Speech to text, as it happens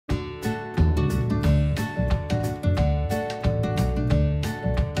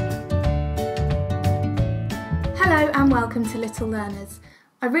and welcome to Little Learners.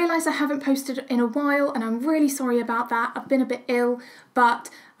 I realise I haven't posted in a while and I'm really sorry about that. I've been a bit ill, but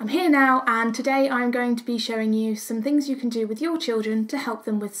I'm here now and today I'm going to be showing you some things you can do with your children to help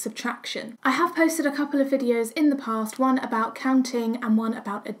them with subtraction. I have posted a couple of videos in the past, one about counting and one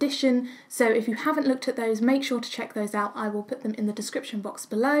about addition, so if you haven't looked at those, make sure to check those out. I will put them in the description box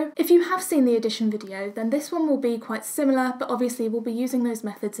below. If you have seen the addition video, then this one will be quite similar, but obviously we'll be using those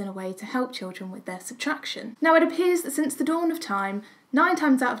methods in a way to help children with their subtraction. Now it appears that since the dawn of time, 9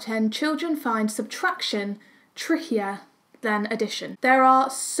 times out of 10 children find subtraction trickier than addition. There are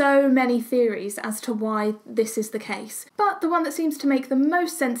so many theories as to why this is the case, but the one that seems to make the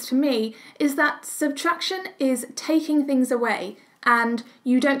most sense to me is that subtraction is taking things away and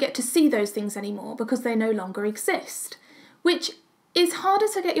you don't get to see those things anymore because they no longer exist, which is harder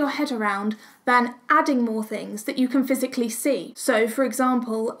to get your head around than adding more things that you can physically see. So for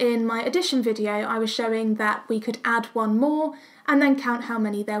example, in my addition video I was showing that we could add one more and then count how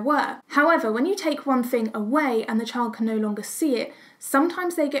many there were. However, when you take one thing away and the child can no longer see it,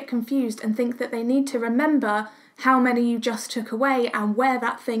 sometimes they get confused and think that they need to remember how many you just took away and where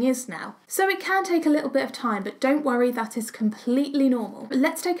that thing is now. So it can take a little bit of time, but don't worry, that is completely normal. But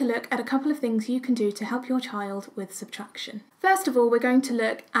let's take a look at a couple of things you can do to help your child with subtraction. First of all, we're going to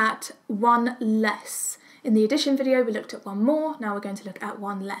look at one less. In the addition video, we looked at one more, now we're going to look at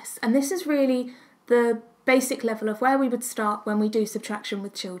one less. And this is really the basic level of where we would start when we do subtraction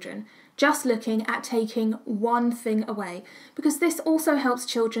with children. Just looking at taking one thing away, because this also helps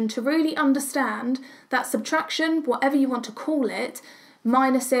children to really understand that subtraction, whatever you want to call it,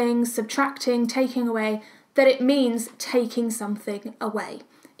 minusing, subtracting, taking away, that it means taking something away.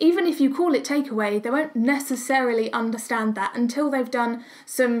 Even if you call it takeaway, they won't necessarily understand that until they've done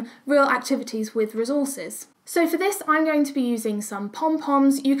some real activities with resources. So for this, I'm going to be using some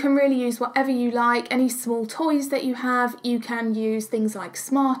pom-poms. You can really use whatever you like, any small toys that you have. You can use things like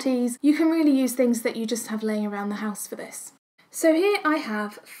Smarties. You can really use things that you just have laying around the house for this. So here I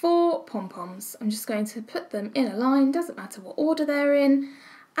have 4 pom-poms. I'm just going to put them in a line, doesn't matter what order they're in,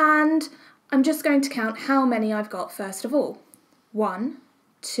 and I'm just going to count how many I've got first of all. 1,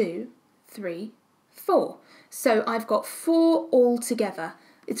 2, 3, 4. So I've got 4 all together.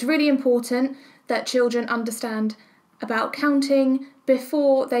 It's really important that children understand about counting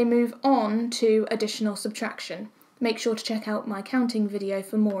before they move on to additional subtraction. Make sure to check out my counting video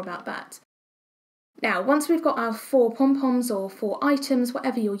for more about that. Now, once we've got our 4 pom-poms or 4 items,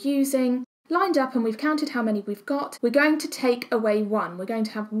 whatever you're using, lined up and we've counted how many we've got, we're going to take away 1. We're going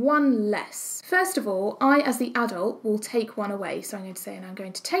to have 1 less. First of all, I as the adult will take 1 away. So I'm going to say, and I'm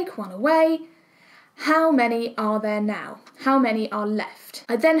going to take 1 away. How many are there now? How many are left?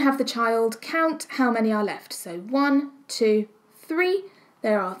 I then have the child count how many are left. So 1, 2, 3.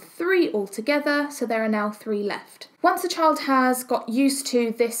 There are 3 altogether, so there are now 3 left. Once the child has got used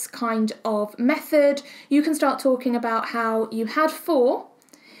to this kind of method, you can start talking about how you had 4,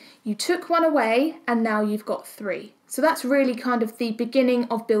 you took 1 away, and now you've got 3. So that's really kind of the beginning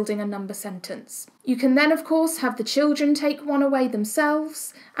of building a number sentence. You can then, of course, have the children take 1 away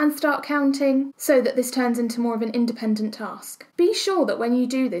themselves and start counting so that this turns into more of an independent task. Be sure that when you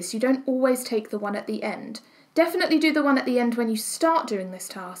do this, you don't always take the one at the end. Definitely do the one at the end when you start doing this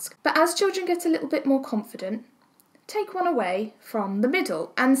task. But as children get a little bit more confident, take 1 away from the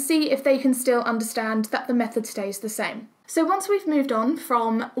middle and see if they can still understand that the method stays the same. So once we've moved on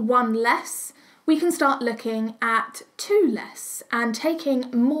from 1 less, we can start looking at 2 less and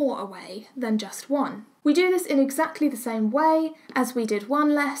taking more away than just 1. We do this in exactly the same way as we did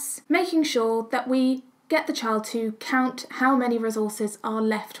 1 less, making sure that we get the child to count how many resources are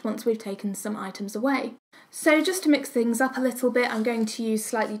left once we've taken some items away. So just to mix things up a little bit, I'm going to use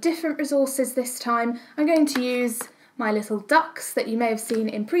slightly different resources this time. I'm going to use my little ducks that you may have seen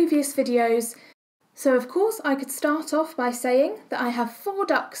in previous videos. So of course I could start off by saying that I have 4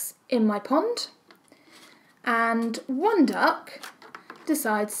 ducks in my pond and 1 duck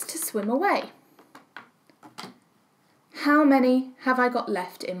decides to swim away. How many have I got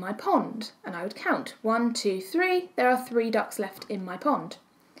left in my pond? And I would count 1, 2, 3. There are 3 ducks left in my pond.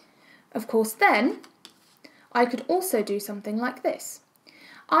 Of course then I could also do something like this.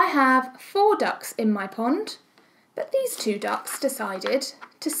 I have 4 ducks in my pond, but these 2 ducks decided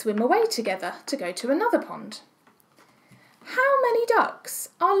to swim away together to go to another pond. How many ducks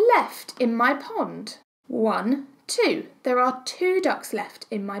are left in my pond? 1, 2. There are 2 ducks left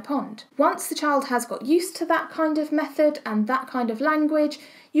in my pond. Once the child has got used to that kind of method and that kind of language,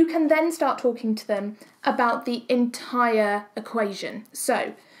 you can then start talking to them about the entire equation.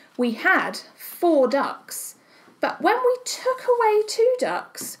 So we had 4 ducks, but when we took away 2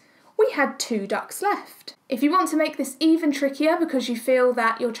 ducks, we had 2 ducks left. If you want to make this even trickier because you feel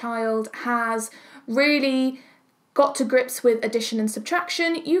that your child has really got to grips with addition and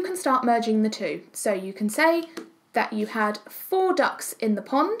subtraction, you can start merging the two. So you can say that you had 4 ducks in the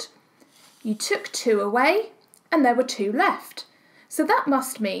pond, you took 2 away, and there were 2 left. So that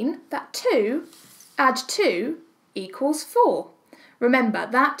must mean that 2 add 2 equals 4. Remember,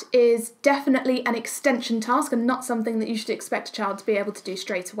 that is definitely an extension task and not something that you should expect a child to be able to do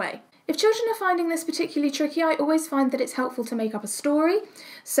straight away. If children are finding this particularly tricky, I always find that it's helpful to make up a story.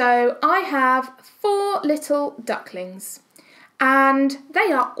 So I have 4 little ducklings and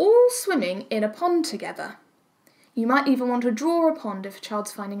they are all swimming in a pond together. You might even want to draw a pond if a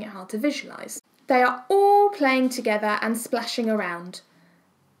child's finding it hard to visualise. They are all playing together and splashing around.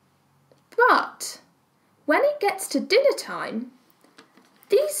 But when it gets to dinner time,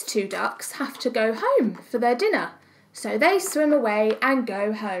 these 2 ducks have to go home for their dinner. So they swim away and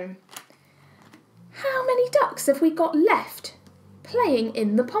go home. How many ducks have we got left playing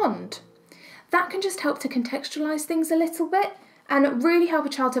in the pond? That can just help to contextualise things a little bit and really help a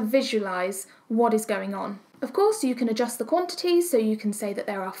child to visualise what is going on. Of course, you can adjust the quantities, so you can say that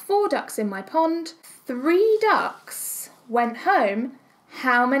there are 4 ducks in my pond, 3 ducks went home,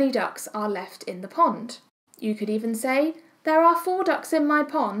 how many ducks are left in the pond? You could even say, there are 4 ducks in my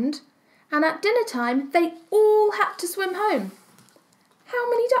pond, and at dinner time they all had to swim home. How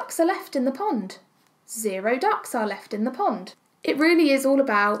many ducks are left in the pond? 0 ducks are left in the pond. It really is all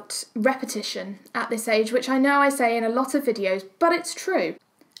about repetition at this age, which I know I say in a lot of videos, but it's true.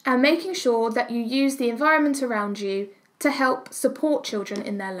 And making sure that you use the environment around you to help support children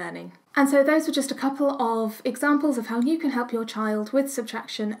in their learning. And so those were just a couple of examples of how you can help your child with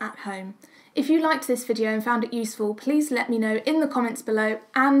subtraction at home. If you liked this video and found it useful, please let me know in the comments below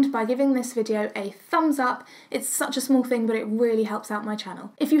and by giving this video a thumbs up. It's such a small thing, but it really helps out my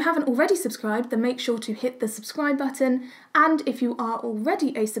channel. If you haven't already subscribed, then make sure to hit the subscribe button. And if you are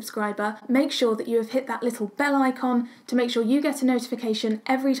already a subscriber, make sure that you have hit that little bell icon to make sure you get a notification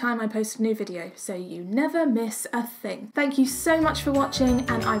every time I post a new video, so you never miss a thing. Thank you so much for watching,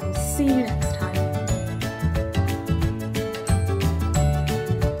 and I will see you next time.